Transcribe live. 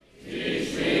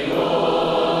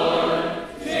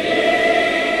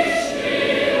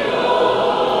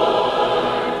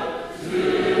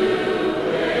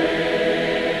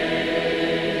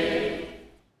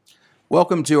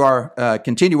Welcome to our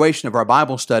continuation of our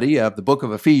Bible study of the book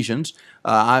of Ephesians.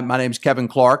 My name is Kevin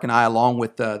Clark, and I, along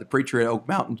with the preacher at Oak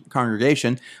Mountain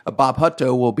Congregation, Bob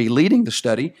Hutto, will be leading the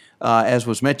study. As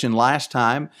was mentioned last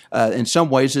time, in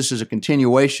some ways this is a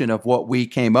continuation of what we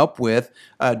came up with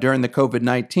during the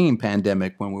COVID-19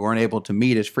 pandemic when we weren't able to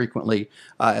meet as frequently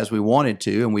as we wanted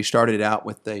to, and we started out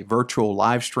with a virtual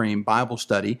live stream Bible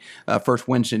study, first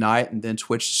Wednesday night and then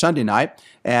switched to Sunday night.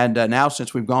 And now,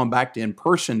 since we've gone back to in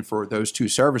person for those two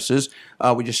services,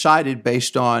 we decided,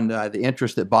 based on the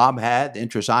interest that Bob had, the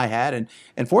interest I had,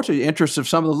 and fortunately the interest of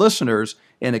some of the listeners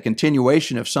in a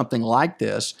continuation of something like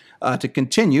this, to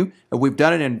continue. We've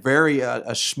done it in very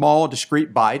small,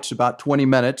 discrete bites, about 20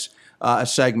 minutes a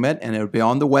segment, and it'll be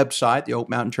on the website, the Oak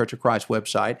Mountain Church of Christ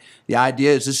website. The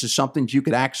idea is this is something that you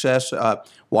could access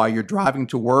while you're driving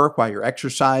to work, while you're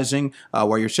exercising,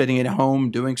 while you're sitting at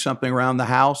home doing something around the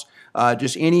house,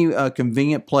 just any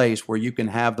convenient place where you can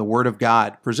have the Word of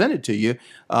God presented to you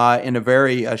in a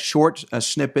very short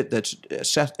snippet that's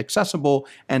accessible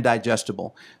and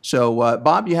digestible. So,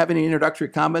 Bob, you have any introductory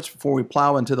comments before we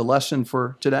plow into the lesson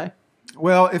for today?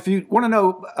 Well, if you want to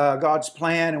know God's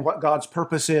plan and what God's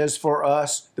purpose is for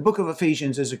us, the book of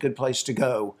Ephesians is a good place to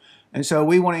go. And so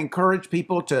we want to encourage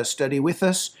people to study with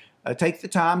us. Take the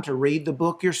time to read the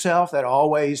book yourself. That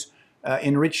always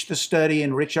enrich the study,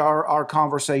 enrich our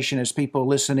conversation as people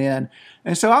listen in.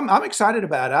 And so I'm excited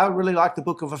about it. I really like the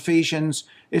book of Ephesians.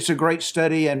 It's a great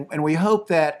study, and we hope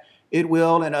that it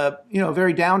will, in a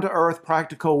very down-to-earth,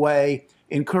 practical way,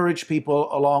 encourage people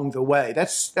along the way.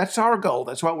 That's our goal.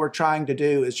 That's what we're trying to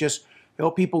do, is just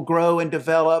help people grow and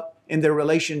develop in their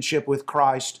relationship with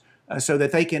Christ so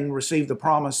that they can receive the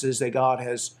promises that God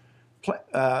has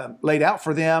laid out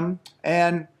for them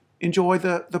and enjoy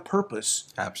the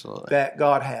purpose Absolutely. that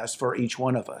God has for each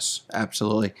one of us.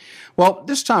 Absolutely. Well,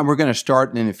 this time we're going to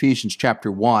start in Ephesians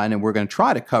chapter 1, and we're going to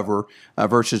try to cover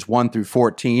verses 1 through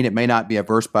 14. It may not be a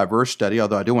verse-by-verse study,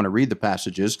 although I do want to read the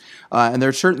passages. And there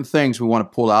are certain things we want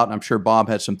to pull out, and I'm sure Bob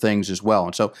had some things as well.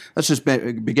 And so let's just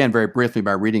begin very briefly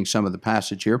by reading some of the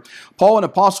passage here. Paul, an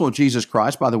apostle of Jesus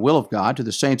Christ, by the will of God, to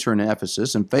the saints who are in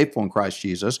Ephesus and faithful in Christ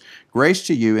Jesus, grace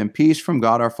to you and peace from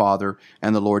God our Father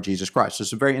and the Lord Jesus Christ. So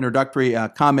it's a very introductory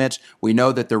comments. We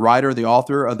know that the writer, the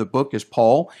author of the book is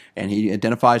Paul, and he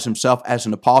identifies himself as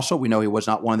an apostle. We know he was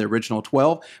not one of the original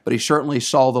 12, but he certainly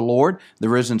saw the Lord, the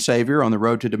risen Savior, on the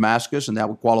road to Damascus, and that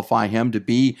would qualify him to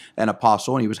be an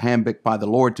apostle, and he was handpicked by the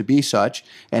Lord to be such.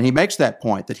 And he makes that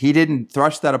point, that he didn't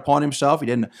thrust that upon himself. He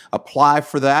didn't apply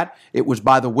for that. It was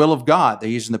by the will of God that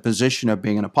he's in the position of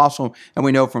being an apostle. And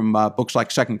we know from books like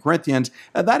 2 Corinthians,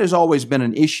 that has always been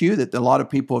an issue, that a lot of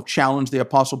people have challenged the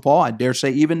Apostle Paul. I dare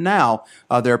say even now,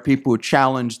 there are people who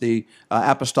challenge the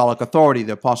apostolic authority of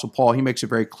the Apostle Paul. He makes it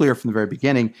very clear from the very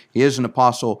beginning he is an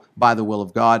apostle by the will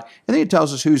of God. And then he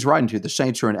tells us who he's writing to. The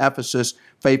saints who are in Ephesus,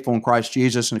 faithful in Christ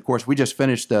Jesus. And of course, we just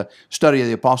finished the study of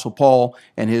the Apostle Paul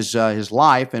and his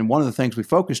life. And one of the things we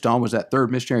focused on was that third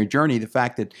missionary journey, the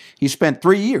fact that he spent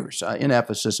 3 years in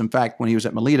Ephesus. In fact, when he was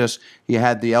at Miletus, he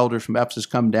had the elders from Ephesus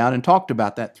come down and talked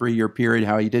about that 3-year period,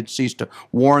 how he did cease to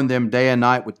warn them day and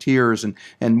night with tears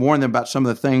and warn them about some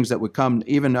of the things that would come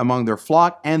even among their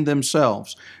flock and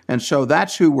themselves. And so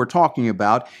that's who we're talking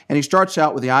about. And he starts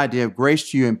out with the idea of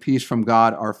grace to you and peace from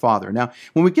God our Father. Now,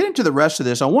 when we get into the rest of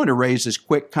this, I wanted to raise this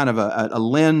quick kind of a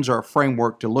lens or a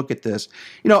framework to look at this.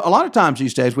 A lot of times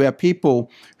these days we have people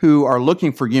who are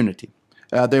looking for unity.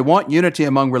 They want unity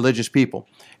among religious people.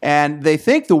 And they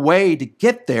think the way to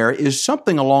get there is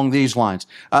something along these lines.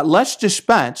 Let's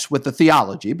dispense with the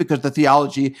theology, because the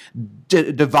theology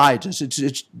divides us.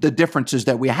 It's the differences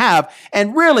that we have.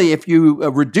 And really, if you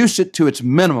reduce it to its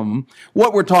minimum,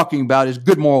 what we're talking about is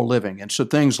good moral living. And so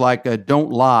things like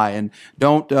don't lie, and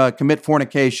don't commit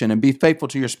fornication, and be faithful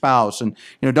to your spouse, and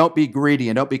don't be greedy,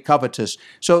 and don't be covetous.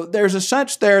 So there's a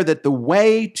sense there that the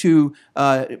way to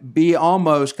be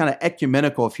almost kind of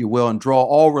ecumenical, if you will, and draw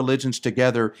all religions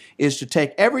together is to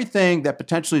take everything that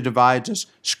potentially divides us,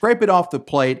 scrape it off the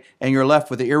plate, and you're left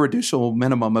with the irreducible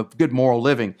minimum of good moral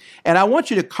living. And I want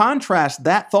you to contrast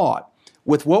that thought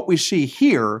with what we see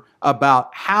here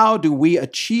about how do we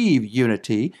achieve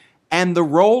unity and the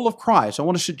role of Christ. I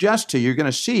want to suggest to you, you're going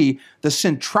to see the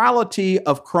centrality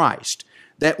of Christ,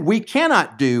 that we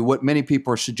cannot do what many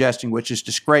people are suggesting, which is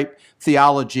to scrape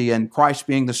theology and Christ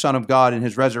being the Son of God and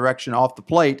his resurrection off the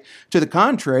plate. To the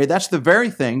contrary, that's the very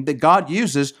thing that God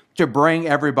uses to bring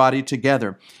everybody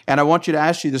together. And I want you to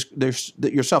ask you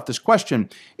yourself this question.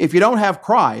 If you don't have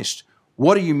Christ,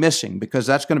 what are you missing? Because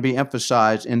that's going to be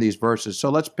emphasized in these verses.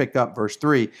 So let's pick up verse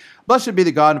 3. Blessed be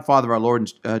the God and Father of our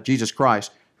Lord Jesus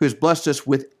Christ, who has blessed us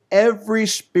with every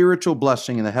spiritual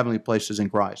blessing in the heavenly places in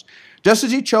Christ. Just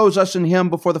as he chose us in him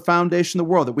before the foundation of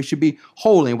the world, that we should be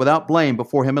holy and without blame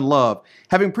before him in love,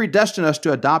 having predestined us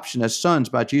to adoption as sons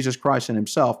by Jesus Christ in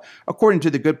himself, according to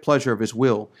the good pleasure of his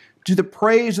will, to the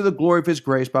praise of the glory of his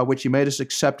grace, by which he made us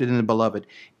accepted in the beloved.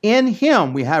 In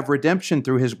him we have redemption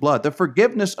through his blood, the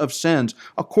forgiveness of sins,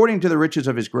 according to the riches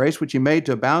of his grace, which he made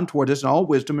to abound toward us in all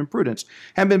wisdom and prudence,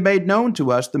 and been made known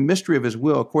to us the mystery of his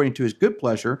will, according to his good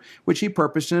pleasure, which he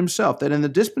purposed in himself, that in the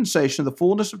dispensation of the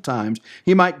fullness of times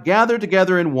he might gather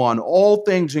together in one all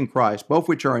things in Christ, both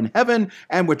which are in heaven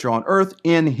and which are on earth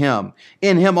in him.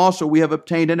 In him also we have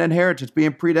obtained an inheritance,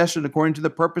 being predestined according to the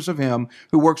purpose of him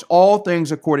who works all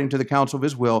things according to the counsel of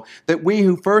his will, that we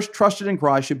who first trusted in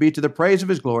Christ should be to the praise of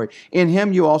his glory. In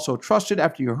him you also trusted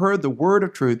after you heard the word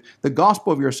of truth, the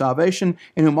gospel of your salvation,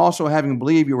 in whom also having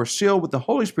believed you were sealed with the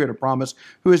Holy Spirit of promise,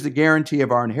 who is the guarantee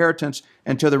of our inheritance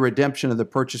until the redemption of the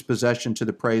purchased possession to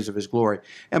the praise of his glory.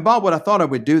 And Bob, what I thought I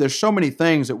would do, there's so many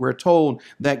things that we're told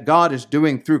that God is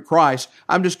doing through Christ.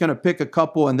 I'm just going to pick a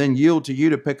couple and then yield to you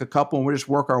to pick a couple, and we'll just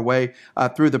work our way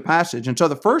through the passage. And so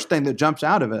the first thing that jumps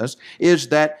out of us is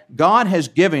that God has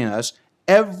given us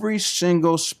every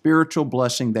single spiritual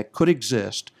blessing that could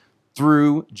exist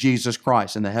through Jesus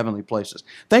Christ in the heavenly places.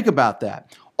 Think about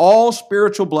that. All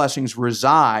spiritual blessings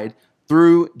reside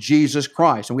through Jesus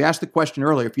Christ. And we asked the question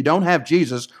earlier, if you don't have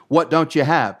Jesus, what don't you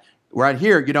have? Right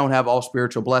here, you don't have all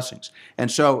spiritual blessings.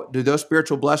 And so, do those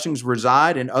spiritual blessings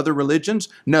reside in other religions?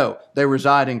 No, they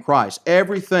reside in Christ.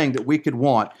 Everything that we could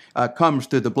want comes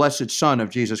through the blessed Son of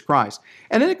Jesus Christ.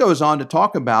 And then it goes on to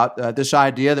talk about this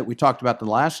idea that we talked about in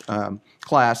the last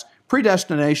class,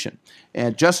 predestination.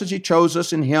 And just as he chose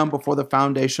us in him before the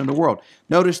foundation of the world.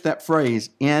 Notice that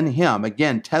phrase, in him,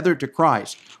 again, tethered to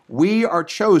Christ. We are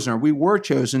chosen, or we were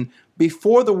chosen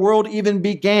before the world even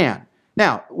began.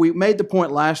 Now, we made the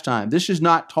point last time, this is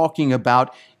not talking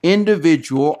about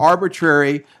individual,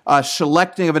 arbitrary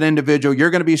selecting of an individual. You're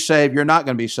going to be saved, you're not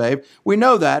going to be saved. We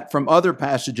know that from other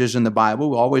passages in the Bible.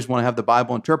 We always want to have the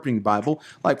Bible interpreting the Bible,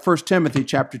 like 1 Timothy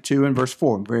chapter 2 and verse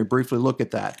 4. Very briefly look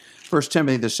at that. 1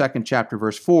 Timothy, the second chapter,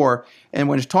 verse 4, and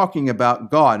when it's talking about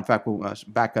God, in fact, we'll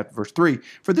back up to verse 3,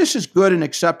 for this is good and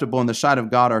acceptable in the sight of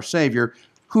God our Savior,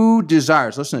 who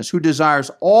desires, listen to this, who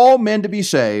desires all men to be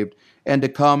saved and to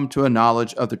come to a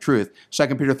knowledge of the truth.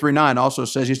 2 Peter 3:9 also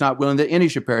says he's not willing that any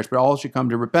should perish, but all should come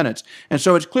to repentance. And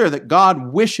so it's clear that God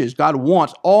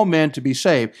wants all men to be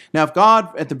saved. Now, if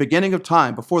God, at the beginning of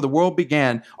time, before the world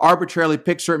began, arbitrarily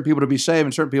picked certain people to be saved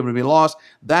and certain people to be lost,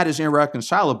 that is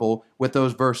irreconcilable with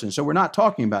those verses. So we're not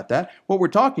talking about that. What we're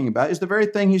talking about is the very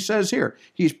thing he says here.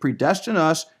 He's predestined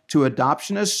us to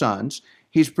adoption as sons.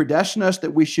 He's predestined us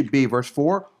that we should be, verse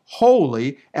 4,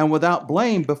 holy and without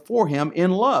blame before him in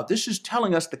love. This is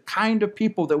telling us the kind of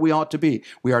people that we ought to be.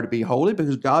 We are to be holy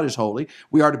because God is holy.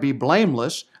 We are to be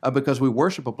blameless because we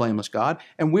worship a blameless God.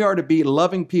 And we are to be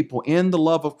loving people in the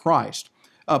love of Christ.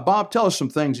 Bob, tell us some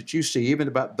things that you see, even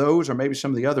about those or maybe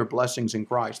some of the other blessings in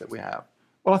Christ that we have.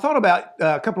 Well, I thought about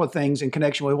a couple of things in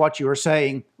connection with what you were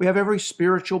saying. We have every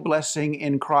spiritual blessing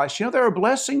in Christ. You know, there are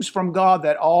blessings from God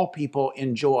that all people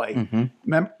enjoy.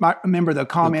 Mm-hmm. Remember the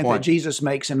comment that Jesus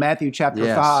makes in Matthew chapter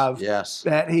 5,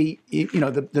 that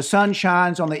the sun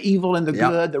shines on the evil and the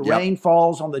good, the rain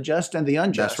falls on the just and the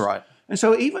unjust. That's right. And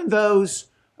so even those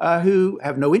who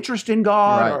have no interest in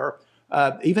God or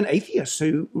even atheists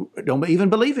who don't even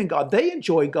believe in God, they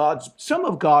enjoy some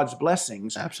of God's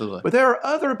blessings. Absolutely. But there are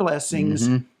other blessings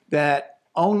that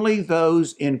only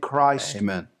those in Christ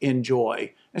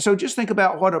enjoy. And so just think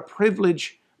about what a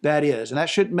privilege that is. And that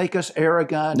shouldn't make us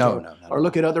arrogant or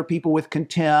look at other people with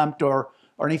contempt or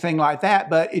anything like that.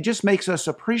 But it just makes us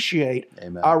appreciate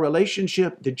our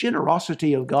relationship, the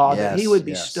generosity of God that he would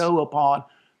bestow upon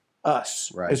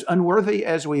us, as unworthy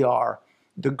as we are.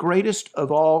 The greatest of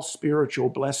all spiritual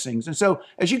blessings. And so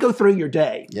as you go through your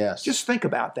day, just think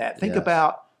about that. Think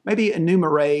about, maybe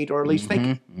enumerate, or at least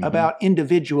think about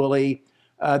individually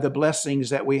the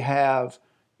blessings that we have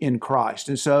in Christ.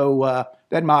 And so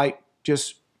that might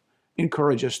just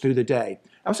encourage us through the day.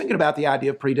 I was thinking about the idea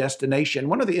of predestination.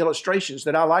 One of the illustrations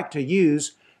that I like to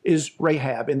use is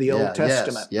Rahab in the Old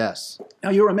Testament. Now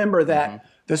you remember that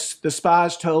the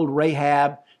spies told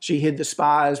Rahab, she hid the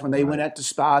spies when they went out to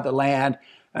spy the land.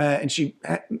 And she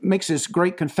makes this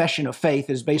great confession of faith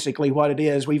is basically what it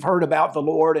is. We've heard about the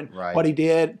Lord and what he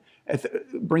did,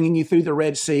 bringing you through the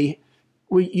Red Sea.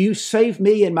 You saved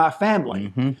me and my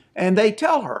family. And they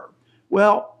tell her,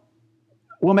 well,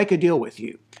 we'll make a deal with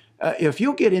you. If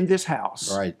you'll get in this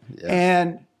house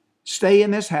and stay in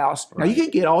this house, now you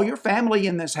can get all your family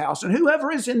in this house, and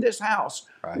whoever is in this house,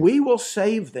 we will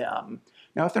save them.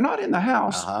 Now, if they're not in the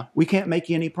house, we can't make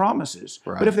any promises.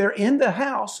 Right. But if they're in the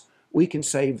house, we can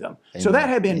save them. So Amen. that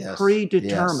had been Yes.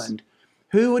 predetermined.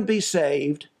 Who would be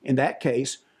saved in that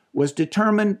case was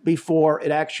determined before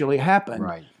it actually happened.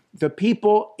 Right. The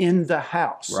people in the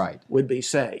house Right. would be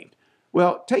saved.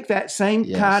 Well, take that same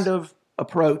Yes. kind of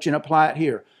approach and apply it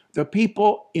here. The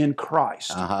people in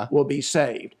Christ will be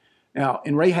saved. Now,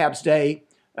 in Rahab's day,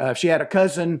 if she had a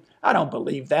cousin, I don't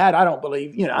believe that. I don't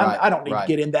believe, Right, I don't need right. to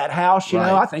get in that house.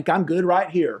 Right. I think I'm good right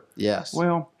here. Yes.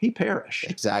 Well, he perished.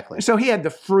 Exactly. And so he had the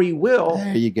free will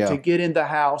There you go. to get in the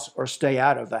house or stay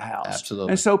out of the house.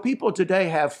 Absolutely. And so people today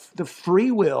have the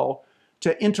free will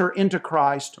to enter into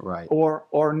Christ Right.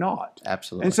 or not.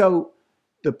 Absolutely. And so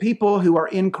the people who are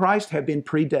in Christ have been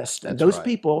predestined. That's Those right.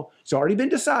 people, it's already been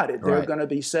decided they're Right. going to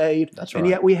be saved. That's and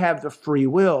right. yet we have the free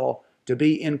will to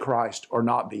be in Christ or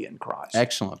not be in Christ.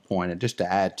 Excellent point. And just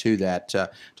to add to that,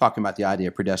 talking about the idea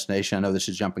of predestination, I know this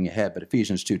is jumping ahead, but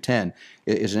Ephesians 2:10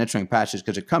 is an interesting passage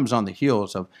because it comes on the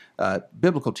heels of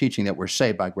biblical teaching that we're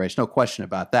saved by grace. No question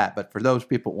about that. But for those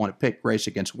people who want to pick grace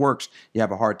against works, you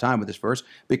have a hard time with this verse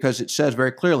because it says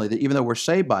very clearly that even though we're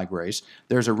saved by grace,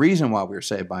 there's a reason why we're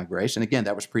saved by grace. And again,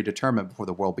 that was predetermined before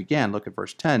the world began. Look at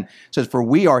verse 10. It says, "For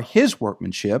we are his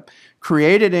workmanship,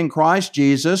 created in Christ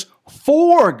Jesus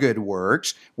for good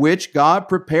works, which God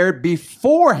prepared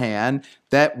beforehand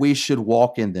that we should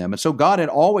walk in them." And so God had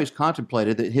always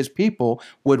contemplated that his people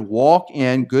would walk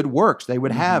in good works. They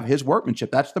would have his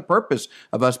workmanship. That's the purpose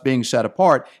of us being set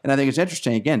apart. And I think it's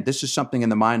interesting, again, this is something in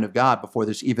the mind of God before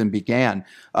this even began.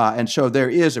 And so there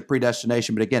is a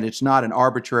predestination, but again, it's not an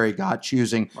arbitrary God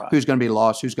choosing who's going to be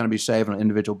lost, who's going to be saved on an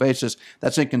individual basis.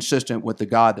 That's inconsistent with the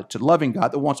God, that's a loving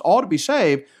God that wants all to be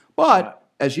saved, but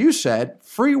as you said,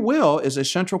 free will is a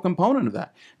central component of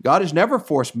that. God has never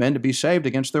forced men to be saved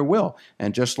against their will.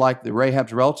 And just like the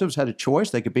Rahab's relatives had a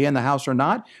choice, they could be in the house or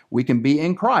not, we can be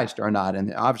in Christ or not.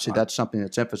 And obviously that's something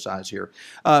that's emphasized here.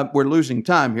 We're losing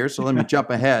time here, so let me jump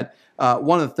ahead.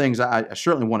 One of the things I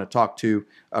certainly want to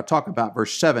talk about,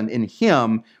 verse 7, "In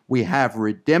him we have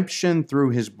redemption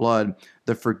through his blood,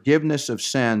 the forgiveness of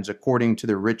sins according to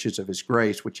the riches of his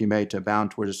grace, which he made to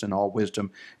abound toward us in all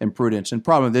wisdom and prudence." And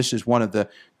probably this is one of the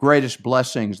greatest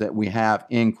blessings that we have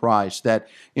in Christ, that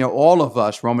all of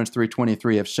us, Romans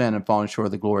 3:23, have sinned and fallen short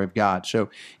of the glory of God. So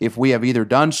if we have either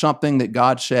done something that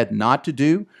God said not to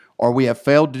do, or we have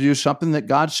failed to do something that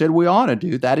God said we ought to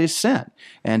do, that is sin.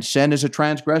 And sin is a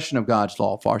transgression of God's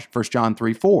law, 1 John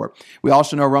 3:4. We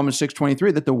also know Romans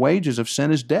 6:23 that the wages of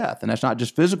sin is death. And that's not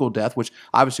just physical death, which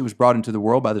obviously was brought into the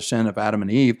world by the sin of Adam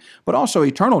and Eve, but also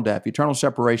eternal death, eternal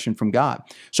separation from God.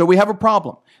 So we have a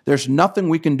problem. There's nothing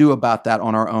we can do about that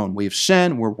on our own. We've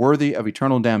sinned, we're worthy of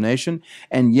eternal damnation,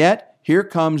 and yet here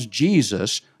comes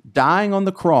Jesus dying on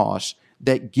the cross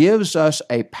that gives us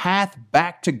a path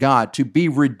back to God to be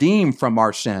redeemed from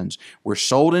our sins. We're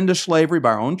sold into slavery by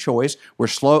our own choice. We're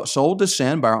sold to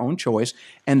sin by our own choice.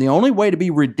 And the only way to be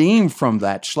redeemed from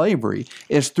that slavery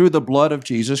is through the blood of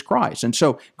Jesus Christ. And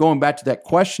so going back to that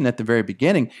question at the very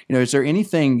beginning, is there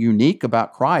anything unique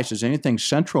about Christ? Is there anything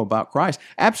central about Christ?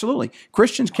 Absolutely.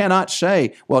 Christians cannot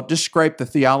say, well, just scrape the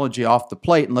theology off the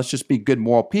plate and let's just be good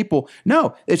moral people.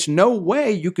 No, it's no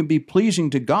way you can be pleasing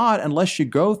to God unless you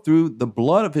go through the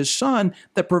blood of his Son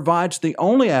that provides the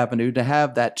only avenue to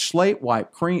have that slate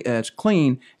wiped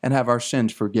clean and have our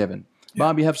sins forgiven.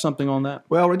 Bob, you have something on that?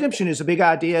 Well, redemption is a big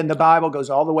idea in the Bible, goes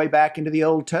all the way back into the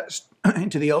Old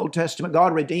Testament.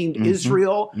 God redeemed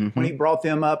Israel when he brought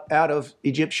them up out of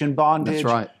Egyptian bondage. That's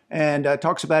right. And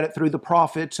talks about it through the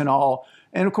prophets and all.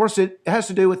 And of course, it has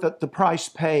to do with the price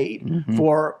paid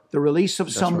for the release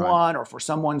of someone or for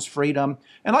someone's freedom.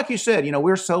 And like you said,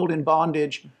 we're sold in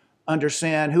bondage under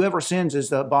sin. Whoever sins is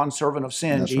the bondservant of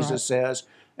sin, Jesus says.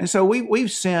 And so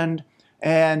we've sinned,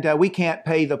 and we can't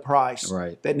pay the price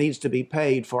that needs to be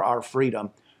paid for our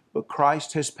freedom. But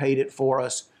Christ has paid it for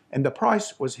us, and the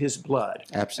price was his blood.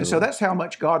 Absolutely. And so that's how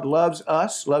much God loves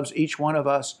us, loves each one of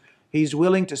us. He's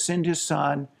willing to send his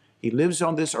Son. He lives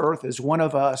on this earth as one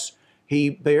of us. He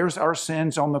bears our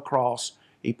sins on the cross.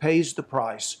 He pays the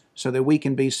price so that we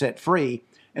can be set free.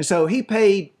 And so he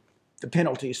paid the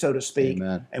penalty, so to speak,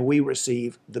 Amen. And we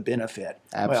receive the benefit.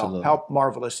 Absolutely. Well, how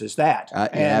marvelous is that?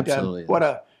 Absolutely. What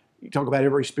a you talk about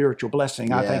every spiritual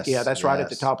blessing. I think, Yes, that's right at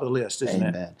the yes. top of the list, isn't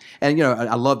it? Amen. And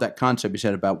I love that concept you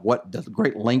said about what the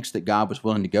great lengths that God was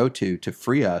willing to go to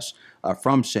free us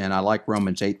from sin. I like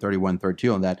Romans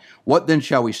 8:31-32 on that. What then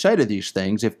shall we say to these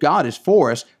things? If God is for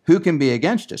us, who can be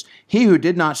against us? He who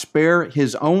did not spare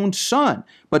his own son,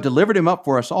 but delivered him up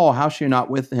for us all, how shall he not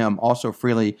with him also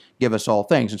freely give us all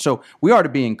things? And so we are to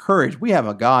be encouraged. We have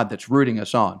a God that's rooting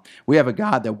us on. We have a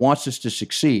God that wants us to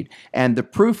succeed. And the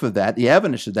proof of that, the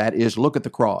evidence of that is look at the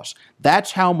cross.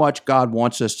 That's how much God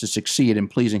wants us to succeed in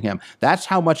pleasing him. That's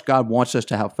how much God wants us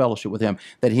to have fellowship with him,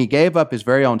 that he gave up his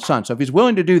very own son. So if he's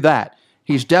willing to do that,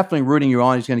 he's definitely rooting you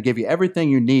on. He's going to give you everything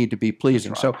you need to be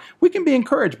pleasing. Right. So we can be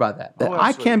encouraged by that I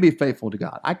absolutely. can be faithful to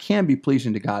God. I can be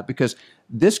pleasing to God because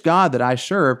this God that I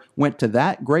serve went to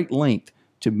that great length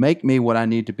to make me what I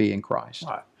need to be in Christ.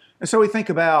 Right. And so we think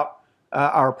about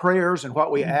our prayers and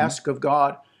what we ask of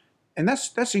God. And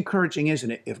that's encouraging, isn't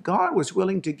it? If God was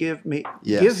willing to give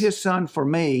his son for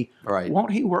me, Right.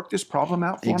 won't he work this problem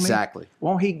out for me? Exactly.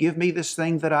 Won't he give me this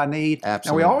thing that I need?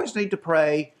 Absolutely. Now, we always need to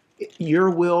pray, your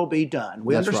will be done.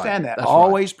 We That's understand right. that. That's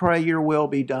Always pray, your will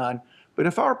be done. But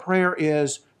if our prayer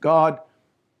is, God,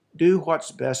 do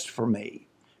what's best for me.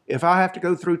 If I have to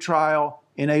go through trial,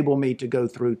 enable me to go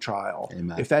through trial.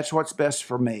 Amen. If that's what's best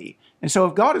for me. And so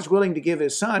if God is willing to give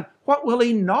his son, what will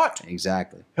he not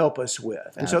Exactly. help us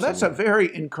with? And so that's a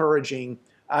very encouraging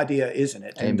idea, isn't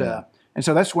it? Amen. And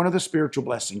so that's one of the spiritual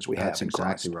blessings we That's have in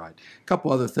exactly Christ. right. A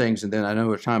couple other things, and then I know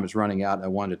our time is running out. I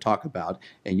wanted to talk about,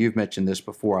 and you've mentioned this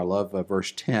before. I love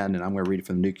verse 10, and I'm going to read it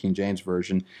from the New King James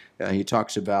Version. He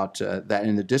talks about that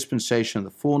in the dispensation of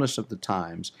the fullness of the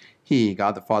times, he,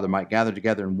 God the Father, might gather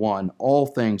together in one all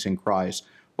things in Christ,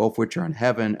 both which are in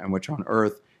heaven and which are on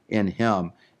earth in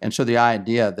him. And so the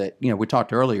idea that, we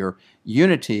talked earlier,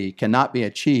 unity cannot be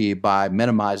achieved by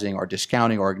minimizing or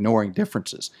discounting or ignoring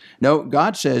differences. No,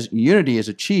 God says unity is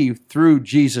achieved through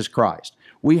Jesus Christ.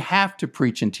 We have to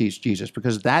preach and teach Jesus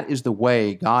because that is the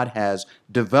way God has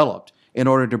developed in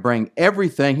order to bring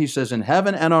everything, he says, in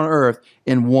heaven and on earth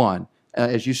in one.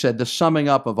 As you said, the summing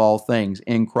up of all things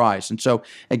in Christ. And so,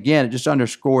 again, it just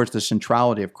underscores the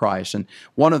centrality of Christ. And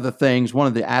one of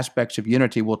the aspects of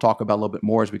unity we'll talk about a little bit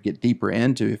more as we get deeper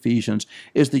into Ephesians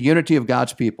is the unity of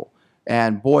God's people.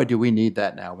 And boy, do we need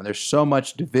that now when there's so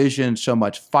much division, so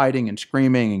much fighting and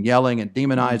screaming and yelling and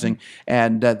demonizing.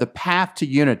 And the path to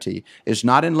unity is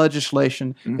not in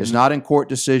legislation, is not in court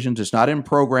decisions, it's not in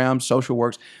programs, social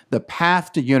works. The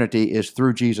path to unity is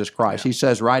through Jesus Christ. He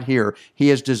says right here, he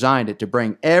has designed it to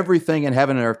bring everything in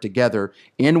heaven and earth together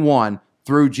in one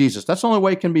through Jesus. That's the only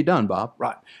way it can be done, Bob.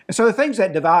 Right. And so the things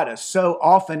that divide us so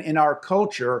often in our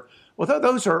culture, well,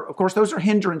 those are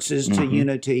hindrances to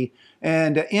unity.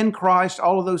 And in Christ,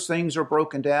 all of those things are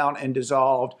broken down and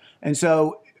dissolved. And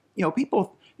so,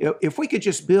 people, if we could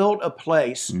just build a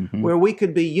place where we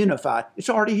could be unified, it's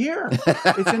already here.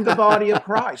 It's in the body of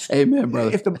Christ. Amen,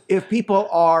 brother. If people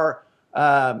are,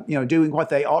 doing what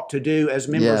they ought to do as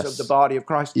members of the body of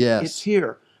Christ, it's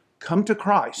here. Come to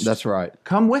Christ. That's right.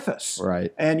 Come with us.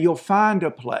 Right. And you'll find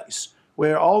a place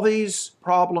where all these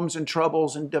problems and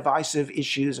troubles and divisive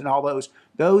issues and all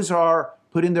those are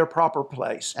put in their proper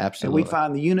place. Absolutely. And we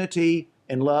find the unity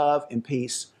and love and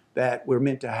peace that we're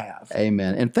meant to have.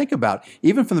 Amen. And think about,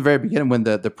 even from the very beginning, when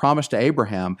the promise to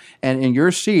Abraham, and in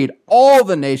your seed, all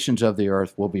the nations of the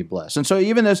earth will be blessed. And so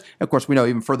even as, of course, we know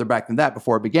even further back than that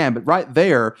before it began, but right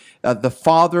there, the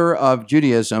father of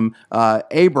Judaism,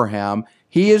 Abraham,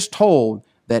 he is told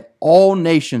that all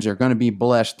nations are going to be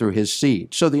blessed through his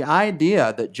seed. So the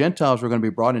idea that Gentiles were going to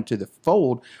be brought into the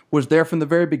fold was there from the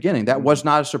very beginning. That was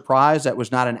not a surprise. That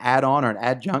was not an add-on or an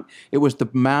adjunct. It was the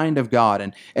mind of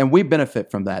God. And we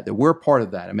benefit from that we're part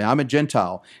of that. I mean, I'm a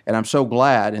Gentile, and I'm so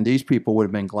glad, and these people would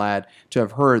have been glad to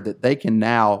have heard that they can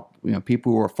now,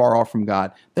 people who are far off from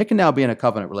God, they can now be in a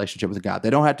covenant relationship with God. They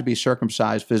don't have to be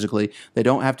circumcised physically. They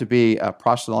don't have to be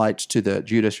proselytes to the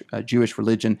Jewish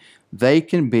religion. They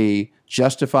can be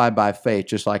justified by faith,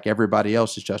 just like everybody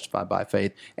else is justified by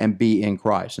faith, and be in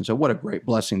Christ. And so what a great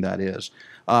blessing that is.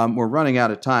 We're running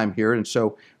out of time here, and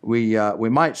so we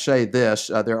might say this.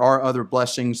 There are other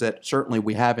blessings that certainly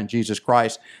we have in Jesus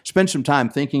Christ. Spend some time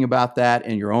thinking about that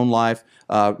in your own life.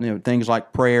 Things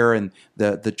like prayer and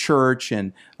the church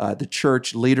and the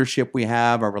church leadership we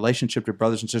have, our relationship to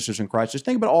brothers and sisters in Christ. Just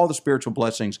think about all the spiritual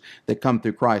blessings that come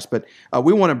through Christ. But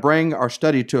we want to bring our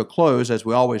study to a close, as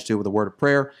we always do, with a word of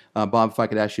prayer. Bob, if I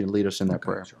could ask you to lead us in that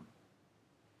prayer. Sure.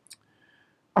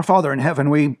 Our Father in heaven,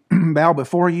 we bow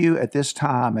before you at this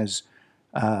time as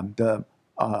the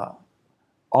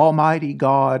Almighty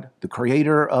God, the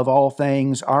creator of all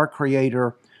things, our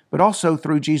creator, but also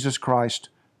through Jesus Christ,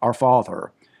 our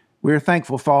Father. We're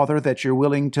thankful, Father, that you're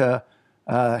willing to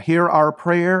hear our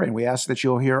prayer, and we ask that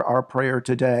you'll hear our prayer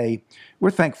today.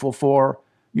 We're thankful for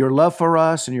your love for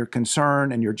us and your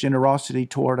concern and your generosity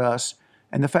toward us,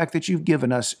 and the fact that you've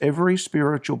given us every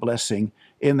spiritual blessing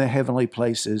in the heavenly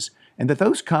places, and that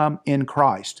those come in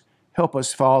Christ. Help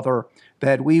us, Father,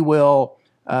 that we will,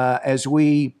 as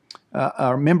we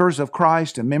are members of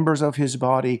Christ and members of his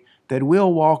body, that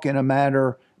we'll walk in a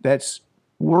manner that's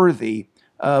worthy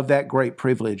of that great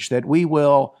privilege, that we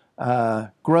will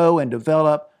grow and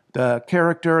develop the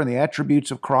character and the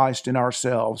attributes of Christ in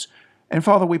ourselves. And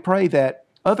Father, we pray that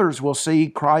others will see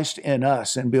Christ in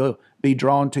us and be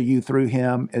drawn to you through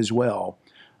him as well.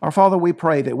 Our Father, we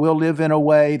pray that we'll live in a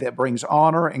way that brings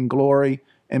honor and glory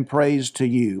and praise to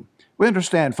you. We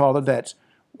understand, Father, that's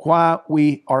why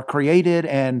we are created,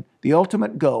 and the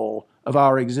ultimate goal of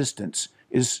our existence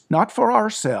is not for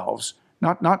ourselves,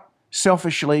 not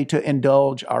selfishly to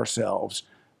indulge ourselves,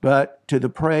 but to the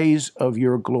praise of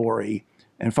your glory.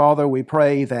 And Father, we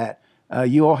pray that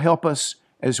you'll help us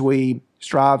as we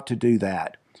strive to do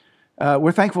that.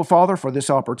 We're thankful, Father, for this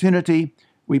opportunity.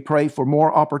 We pray for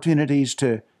more opportunities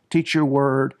to teach your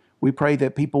word. We pray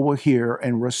that people will hear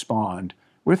and respond.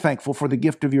 We're thankful for the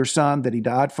gift of your Son, that he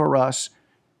died for us,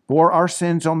 bore our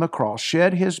sins on the cross,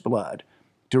 shed his blood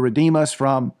to redeem us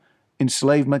from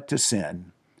enslavement to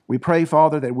sin. We pray,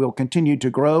 Father, that we'll continue to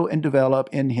grow and develop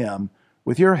in him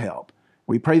with your help.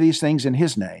 We pray these things in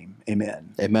his name.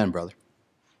 Amen. Amen, brother.